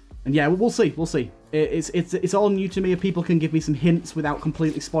 And yeah, we'll see. We'll see. It's all new to me. If people can give me some hints without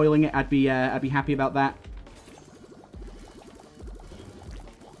completely spoiling it, I'd be happy about that.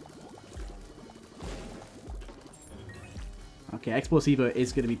 Okay, Explosivo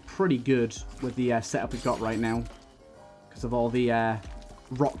is going to be pretty good with the setup we've got right now. Because of all the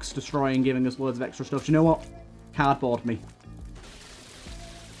rocks destroying, giving us loads of extra stuff. Do you know what? Cardboard me.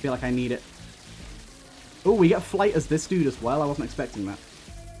 Feel like I need it. Oh, we get flight as this dude as well. I wasn't expecting that.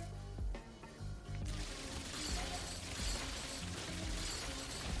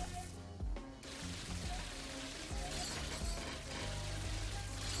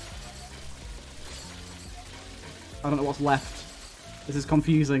 I don't know what's left. This is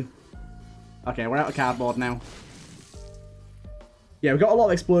confusing. Okay, we're out of cardboard now. Yeah, we've got a lot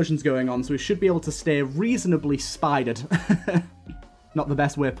of explosions going on, so we should be able to stay reasonably spidered. Not the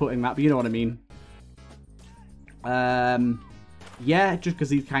best way of putting that, but you know what I mean. Yeah, just because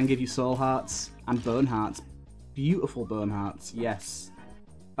these can give you soul hearts and bone hearts. Beautiful bone hearts, yes.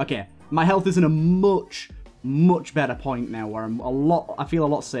 Okay, my health is in a much, much better point now, where I feel a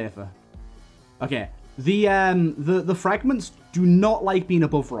lot safer. Okay, the fragments do not like being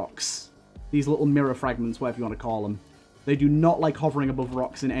above rocks. These little mirror fragments, whatever you want to call them. They do not like hovering above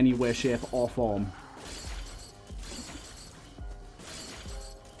rocks in any way, shape, or form.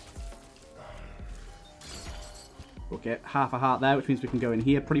 Okay, half a heart there, which means we can go in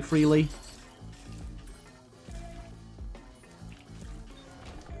here pretty freely.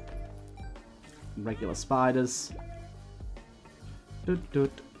 Regular spiders. Just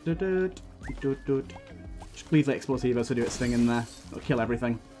leave the Explosivo to do its thing in there. It'll kill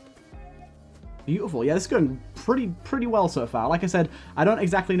everything. Beautiful. Yeah, this is going pretty well so far. Like I said, I don't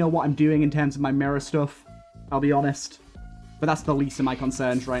exactly know what I'm doing in terms of my mirror stuff. I'll be honest. But that's the least of my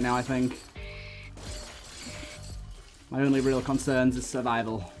concerns right now, I think. My only real concerns is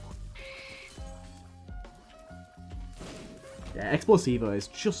survival. Yeah, Explosivo is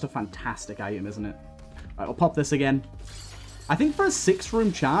just a fantastic item, isn't it? Alright, we'll pop this again. I think for a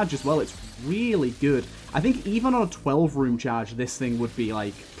 6-room charge as well, it's really good. I think even on a 12-room charge, this thing would be,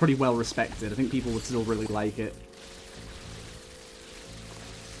 like, pretty well respected. I think people would still really like it.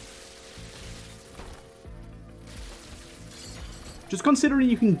 Just considering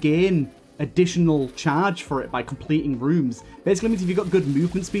you can gain additional charge for it by completing rooms. Basically means if you've got good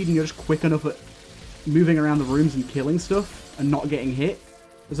movement speed and you're just quick enough at moving around the rooms and killing stuff and not getting hit,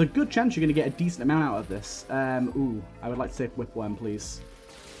 there's a good chance you're going to get a decent amount out of this. Ooh, I would like to take Whipworm, please.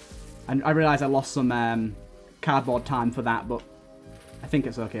 And I realise I lost some cardboard time for that, but I think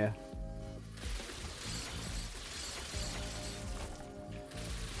it's okay.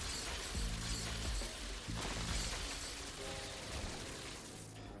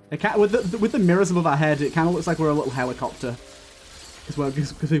 With the mirrors above our head, it kind of looks like we're a little helicopter.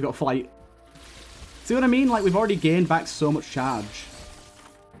 Because we've got flight. See what I mean? Like, we've already gained back so much charge.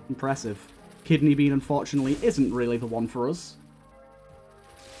 Impressive. Kidney Bean, unfortunately, isn't really the one for us.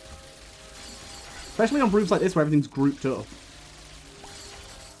 Especially on rooms like this where everything's grouped up.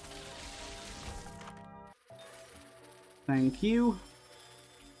 Thank you.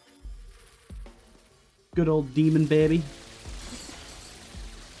 Good old demon baby.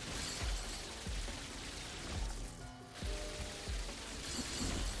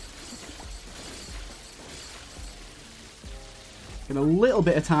 A little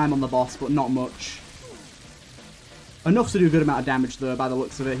bit of time on the boss, but not much. Enough to do a good amount of damage, though, by the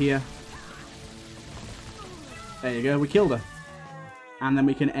looks of it here. There you go, we killed her. And then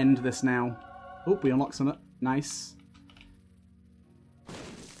we can end this now. Oh, we unlocked something. Nice.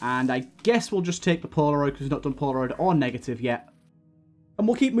 And I guess we'll just take the Polaroid, because we've not done Polaroid or negative yet. And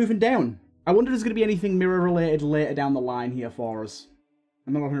we'll keep moving down. I wonder if there's going to be anything mirror-related later down the line here for us.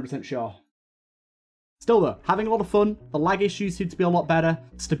 I'm not 100% sure. Still though, having a lot of fun. The lag issues seem to be a lot better.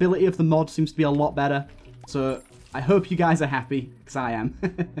 Stability of the mod seems to be a lot better. So I hope you guys are happy, because I am.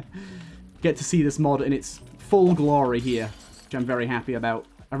 Get to see this mod in its full glory here, which I'm very happy about.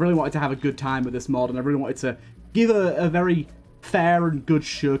 I really wanted to have a good time with this mod, and I really wanted to give a very fair and good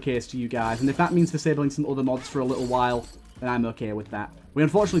showcase to you guys. And if that means disabling some other mods for a little while, then I'm okay with that. We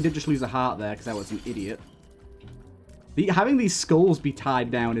unfortunately did just lose a heart there, because I was an idiot. Having these skulls be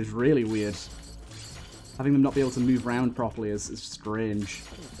tied down is really weird. Having them not be able to move around properly is strange.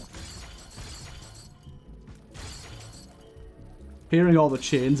 Hearing all the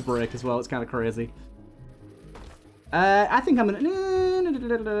chains break as well, it's kind of crazy. I think I'm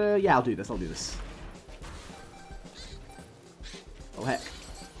gonna... Yeah, I'll do this, Oh, heck.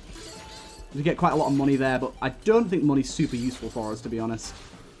 We get quite a lot of money there, but I don't think money's super useful for us, to be honest.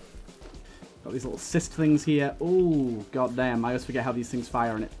 Got these little cyst things here. Oh, goddamn, I always forget how these things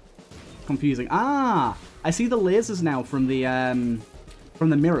fire in it. Confusing. Ah, I see the lasers now from the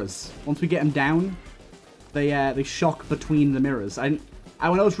mirrors. Once we get them down, they shock between the mirrors. When I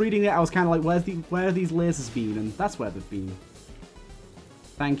was reading it, I was kind of like, where are these lasers been? And that's where they've been.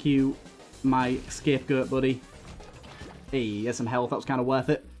 Thank you, my scapegoat buddy. Hey, there's some health. That was kind of worth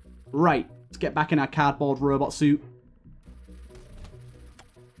it. Right, let's get back in our cardboard robot suit.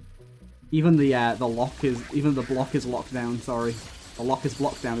 Even the block is locked down. Sorry. The lock is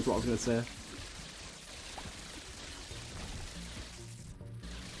blocked down is what I was going to say.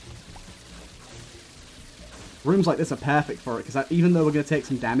 Rooms like this are perfect for it, because even though we're going to take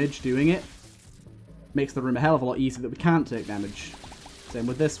some damage doing it, makes the room a hell of a lot easier that we can't take damage. Same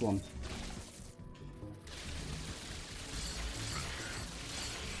with this one.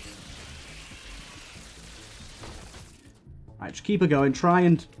 Right, just keep it going. Try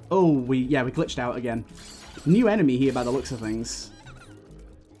and... Oh, we glitched out again. New enemy here by the looks of things.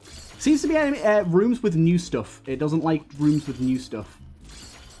 Seems to be rooms with new stuff. It doesn't like rooms with new stuff.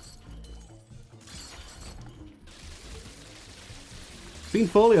 Fiend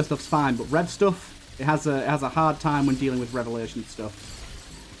Folio stuff's fine, but Rev stuff, it has a hard time when dealing with Revelation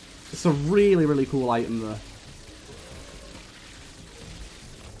stuff. It's a really, really cool item,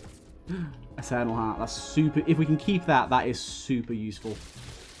 though. Eternal Heart, that's super... If we can keep that, that is super useful.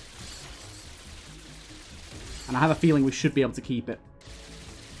 And I have a feeling we should be able to keep it.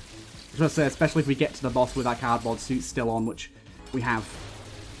 I was going to say, especially if we get to the boss with our cardboard suit still on, which we have.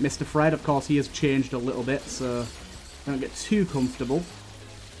 Mr. Fred, of course, he has changed a little bit, so don't get too comfortable.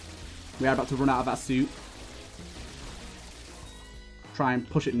 We are about to run out of that suit. Try and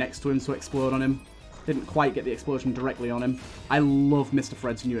push it next to him to explode on him. Didn't quite get the explosion directly on him. I love Mr.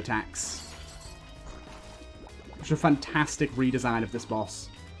 Fred's new attacks. It's a fantastic redesign of this boss.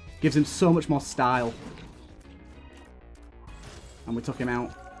 Gives him so much more style. And we took him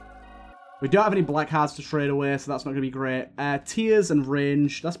out. We don't have any black hearts to trade away, so that's not going to be great. Tears and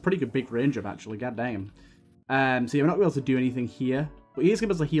range. That's pretty good big range up, actually. God damn. So yeah, we're not going to be able to do anything here. But he is going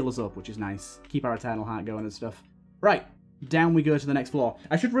to be able to heal us up, which is nice. Keep our Eternal Heart going and stuff. Right. Down we go to the next floor.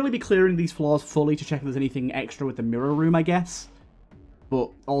 I should really be clearing these floors fully to check if there's anything extra with the mirror room, I guess. But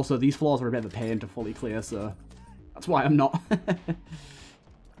also, these floors are a bit of a pain to fully clear, so That's why I'm not.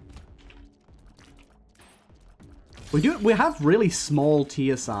 We have really small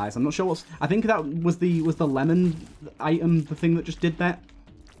tier size. I'm not sure what's... I think that was the lemon item, the thing that just did that.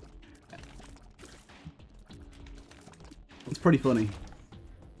 It's pretty funny.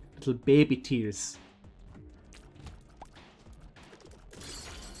 Little baby tears.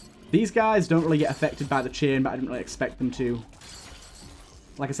 These guys don't really get affected by the chain, but I didn't really expect them to.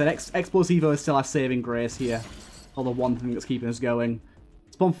 Like I said, Explosivo still has saving grace here. Or the one thing that's keeping us going.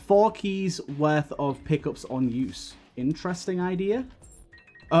 Spawn 4 keys worth of pickups on use. Interesting idea.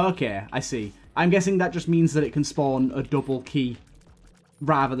 Okay, I see. I'm guessing that just means that it can spawn a double key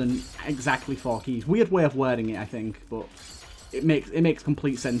rather than exactly 4 keys. Weird way of wording it, I think, but it makes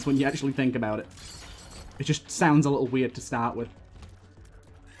complete sense when you actually think about it. It just sounds a little weird to start with.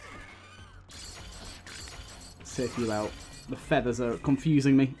 Let's take you out. The feathers are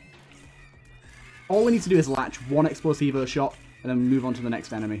confusing me. All we need to do is latch one Explosivo shot and then move on to the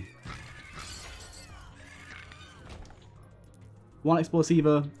next enemy. One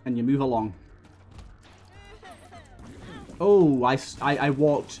Explosivo, and you move along. Oh, I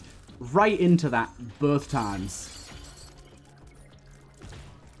walked right into that both times.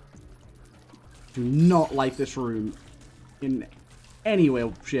 Do not like this room in any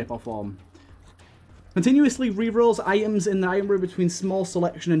way, shape, or form. Continuously rerolls items in the item room between small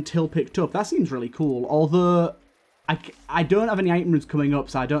selection until picked up. That seems really cool, although I don't have any item rooms coming up,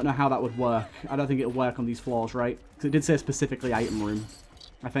 so I don't know how that would work. I don't think it'll work on these floors, right? Because it did say specifically item room,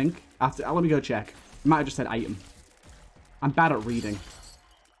 I think. Let me go check. It might have just said item. I'm bad at reading.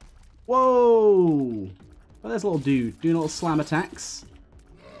 Whoa! Oh, there's a little dude doing little slam attacks.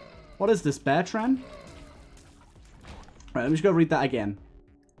 What is this, Bertrand? Right, let me just go read that again.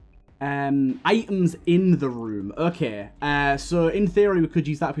 Items in the room. Okay, so in theory we could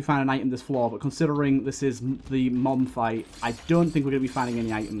use that if we find an item this floor, but considering this is the mom fight, I don't think we're going to be finding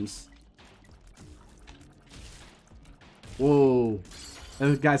any items. Whoa.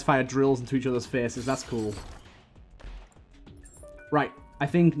 Those guys fire drills into each other's faces. That's cool. Right. I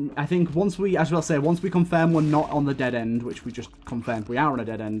think once we, as well say, once we confirm we're not on the dead end, which we just confirmed we are on a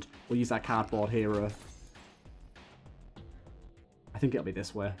dead end, we'll use that cardboard hero. I think it'll be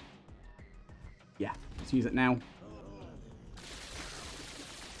this way. Yeah, let's use it now.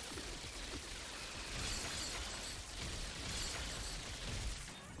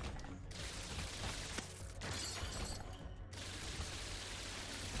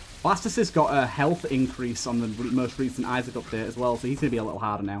 Blastocyst got a health increase on the most recent Isaac update as well, so he's going to be a little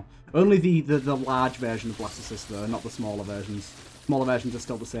harder now. Only the large version of Blastocyst, though, not the smaller versions. Smaller versions are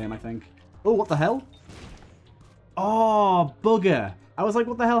still the same, I think. Oh, what the hell? Oh, bugger. I was like,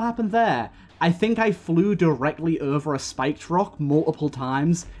 what the hell happened there? I think I flew directly over a spiked rock multiple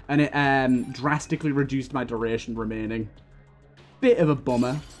times, and it drastically reduced my duration remaining. Bit of a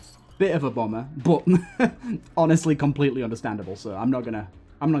bummer. Bit of a bummer, but honestly completely understandable, so I'm not gonna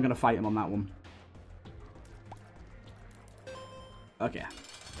fight him on that one. Okay.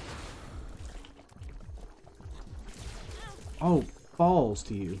 Oh, balls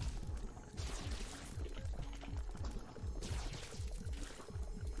to you.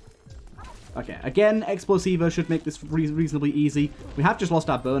 Okay, again, Explosivo should make this reasonably easy. We have just lost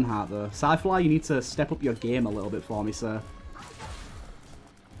our Bernhardt, though. Sci-Fly, you need to step up your game a little bit for me, sir.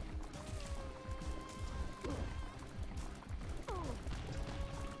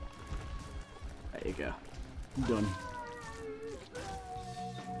 There you go. Done.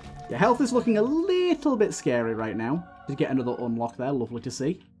 Your health is looking a little bit scary right now. Did get another unlock there, lovely to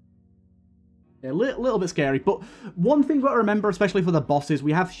see. A little bit scary, but one thing we've got to remember, especially for the bosses,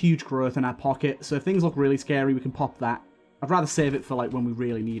 we have huge growth in our pocket, so if things look really scary, we can pop that. I'd rather save it for, like, when we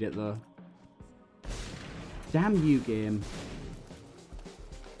really need it, though. Damn you, game.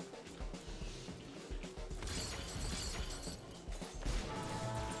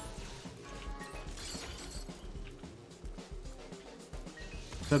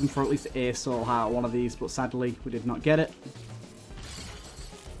 Hoping for at least a soul heart one of these, but sadly, we did not get it.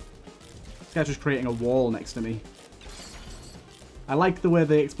 This guy's just creating a wall next to me. I like the way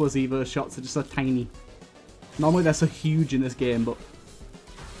the Explosivo shots are just so tiny. Normally they're so huge in this game, but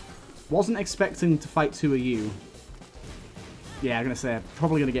wasn't expecting to fight two of you. Yeah, I'm going to say,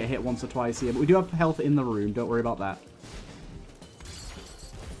 probably going to get hit once or twice here, but we do have health in the room, don't worry about that.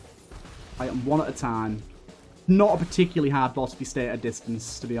 Fight them one at a time. Not a particularly hard boss if you stay at a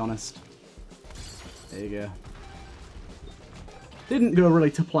distance, to be honest. There you go. Didn't go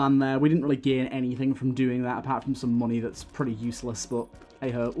really to plan there. We didn't really gain anything from doing that, apart from some money that's pretty useless, but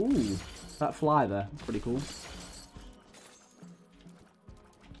hey-ho. Ooh, that fly there. That's pretty cool.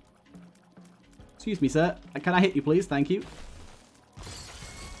 Excuse me, sir. Can I hit you, please? Thank you.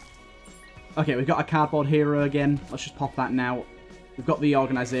 Okay, we've got a cardboard hero again. Let's just pop that now. We've got the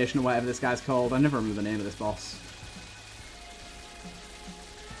organization or whatever this guy's called. I never remember the name of this boss.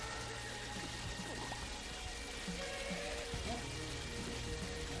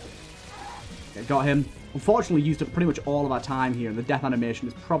 Okay, got him. Unfortunately, used up pretty much all of our time here, and the death animation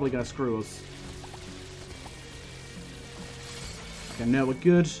is probably going to screw us. Okay, no, we're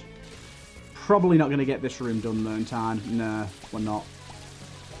good. Probably not going to get this room done, though, in time. No, we're not.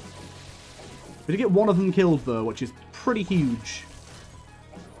 We did get one of them killed, though, which is pretty huge.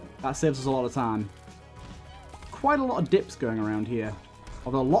 That saves us a lot of time. Quite a lot of dips going around here.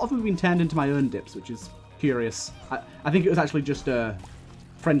 Although a lot of them have been turned into my own dips, which is curious. I think it was actually just a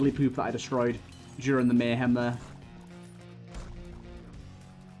friendly poop that I destroyed during the mayhem there.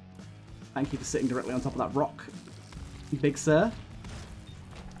 Thank you for sitting directly on top of that rock, big sir.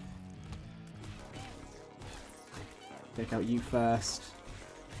 Take out you first.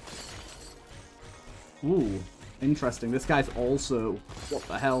 Ooh, interesting. This guy's also... What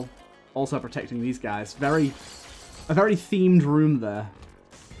the hell? Also protecting these guys. A very themed room there.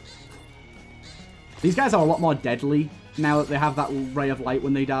 These guys are a lot more deadly now that they have that ray of light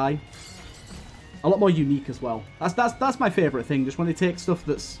when they die. A lot more unique as well. That's my favourite thing, just when they take stuff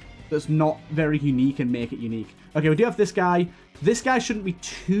that's not very unique and make it unique. Okay, we do have this guy. This guy shouldn't be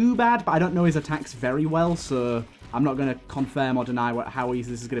too bad, but I don't know his attacks very well, so I'm not going to confirm or deny how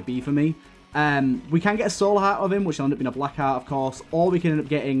easy this is going to be for me. We can get a soul heart of him, which will end up being a black heart, of course, or we can end up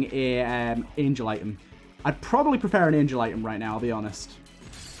getting a angel item. I'd probably prefer an angel item right now, I'll be honest.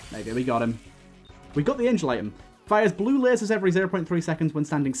 There you go, we got him. We got the angel item. Fires blue lasers every 0.3 seconds when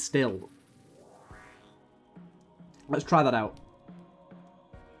standing still. Let's try that out.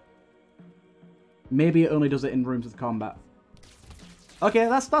 Maybe it only does it in rooms with combat. Okay,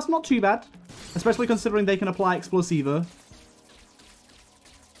 that's not too bad. Especially considering they can apply Explosivo.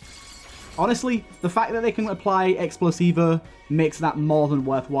 Honestly, the fact that they can apply Explosivo makes that more than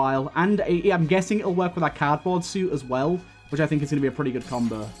worthwhile. And I'm guessing it'll work with our cardboard suit as well, which I think is going to be a pretty good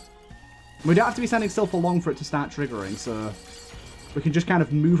combo. We don't have to be standing still for long for it to start triggering, so we can just kind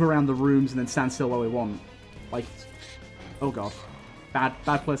of move around the rooms and then stand still where we want. Like, oh god. Bad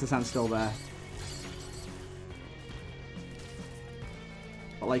place to stand still there.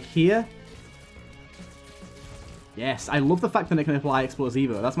 But like here... Yes, I love the fact that it can apply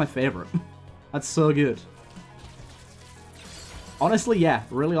Explosivo. That's my favorite. That's so good. Honestly, yeah,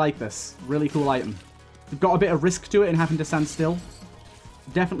 really like this. Really cool item. We've got a bit of risk to it in having to stand still.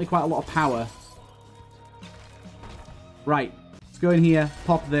 Definitely quite a lot of power. Right, let's go in here,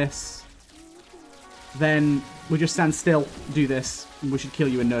 pop this. Then we just stand still, do this, and we should kill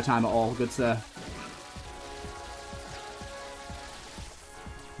you in no time at all, good sir.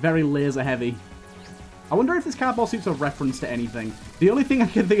 Very laser heavy. I wonder if this cardboard suit's a reference to anything. The only thing I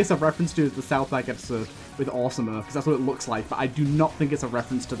can think it's a reference to is the South Park episode with Awesomer, because that's what it looks like, but I do not think it's a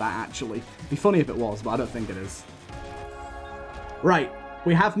reference to that, actually. It'd be funny if it was, but I don't think it is. Right,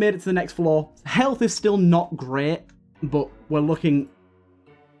 we have made it to the next floor. Health is still not great, but we're looking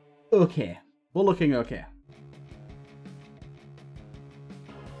okay. We're looking okay.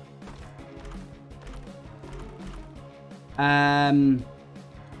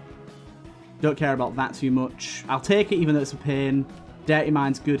 Don't care about that too much. I'll take it even though it's a pain. Dirty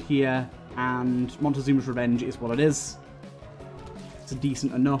Mind's good here, and Montezuma's Revenge is what it is. It's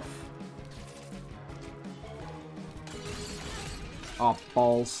decent enough. Oh,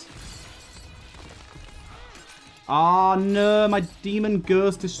 balls. Oh no, my demon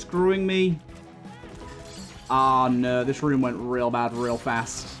ghost is screwing me. Oh no, this room went real bad real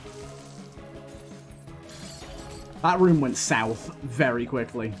fast. That room went south very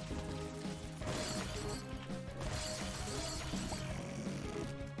quickly.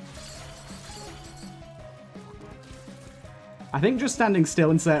 I think just standing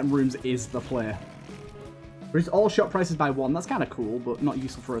still in certain rooms is the play. Reduce all shot prices by 1. That's kind of cool, but not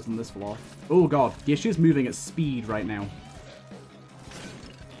useful for us on this floor. Oh god, Gishu's moving at speed right now.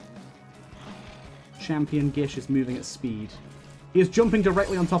 Champion Gish is moving at speed. He is jumping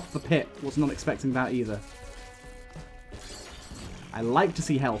directly on top of the pit. Was not expecting that either. I like to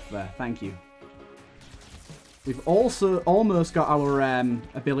see health there. Thank you. We've also almost got our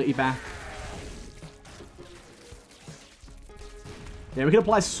ability back. Yeah, we can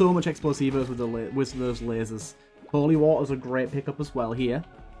apply so much explosivos with those lasers. Holy Water's a great pickup as well here.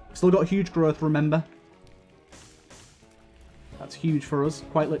 Still got huge growth, remember. That's huge for us,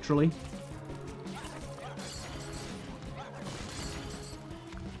 quite literally.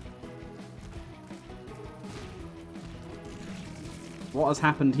 What has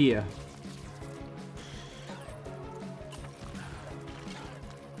happened here?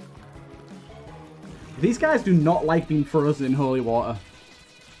 These guys do not like being frozen in holy water.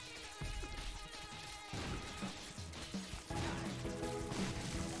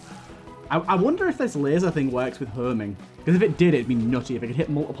 I wonder if this laser thing works with herming. Because if it did, it'd be nutty if it could hit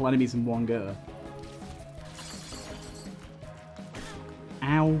multiple enemies in one go.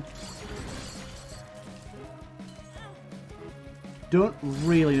 Ow. Don't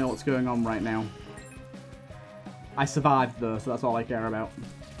really know what's going on right now. I survived though, so that's all I care about.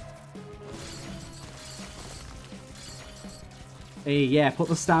 Hey, yeah, put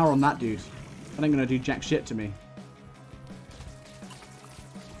the star on that dude. That ain't gonna do jack shit to me.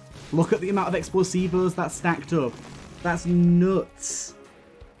 Look at the amount of explosivos that's stacked up. That's nuts.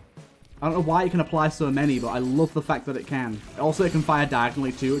 I don't know why it can apply so many, but I love the fact that it can. Also, it can fire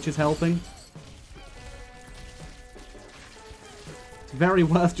diagonally too, which is helping. It's very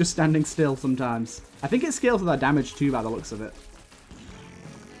worth just standing still sometimes. I think it scales with our damage too, by the looks of it.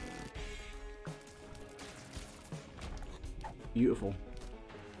 Beautiful.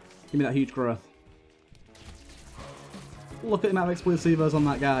 Give me that huge growth. Look at the amount of explosivos on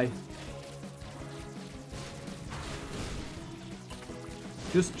that guy.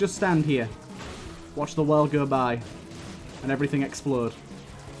 Just stand here. Watch the world go by. And everything explode.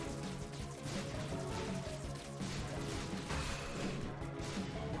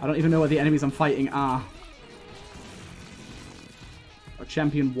 I don't even know where the enemies I'm fighting are. A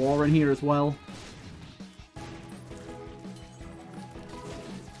champion war in here as well.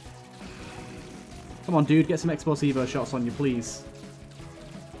 Come on, dude, get some explosivo shots on you, please.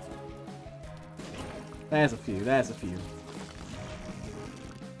 There's a few, there's a few.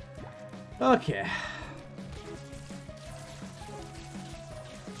 Okay.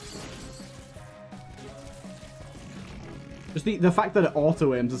 Just the fact that it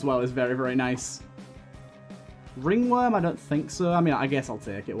auto-aims as well is very, very nice. Ringworm? I don't think so. I mean, I guess I'll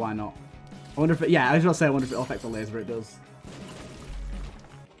take it. Why not? I wonder if it... Yeah, I was going to say I wonder if it'll affect the laser. It does.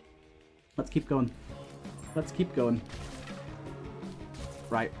 Let's keep going. Let's keep going.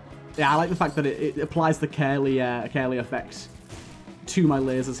 Right. Yeah, I like the fact that it applies the Curly effect to my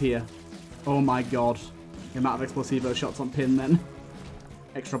lasers here. Oh my god. The amount of explosivo shots on pin then.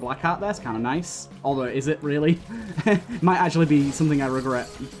 Extra black heart there's kind of nice. Although, is it really? Might actually be something I regret.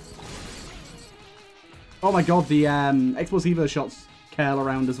 Oh my god, the explosivo shots curl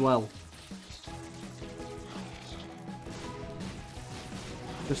around as well.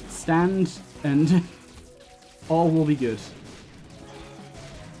 Just stand and all will be good.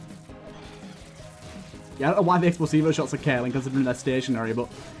 Yeah, I don't know why the explosivo shots are curling considering they're stationary, but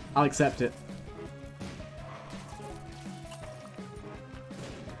I'll accept it.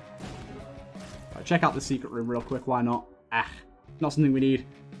 Right, check out the secret room real quick, why not? Not something we need.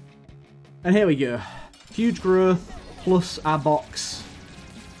 And here we go. Huge growth plus our box.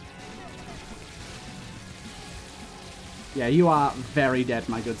 Yeah, you are very dead,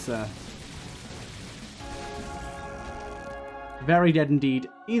 my good sir. Very dead indeed.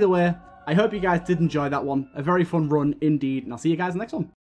 Either way, I hope you guys did enjoy that one. A very fun run indeed, and I'll see you guys in the next one.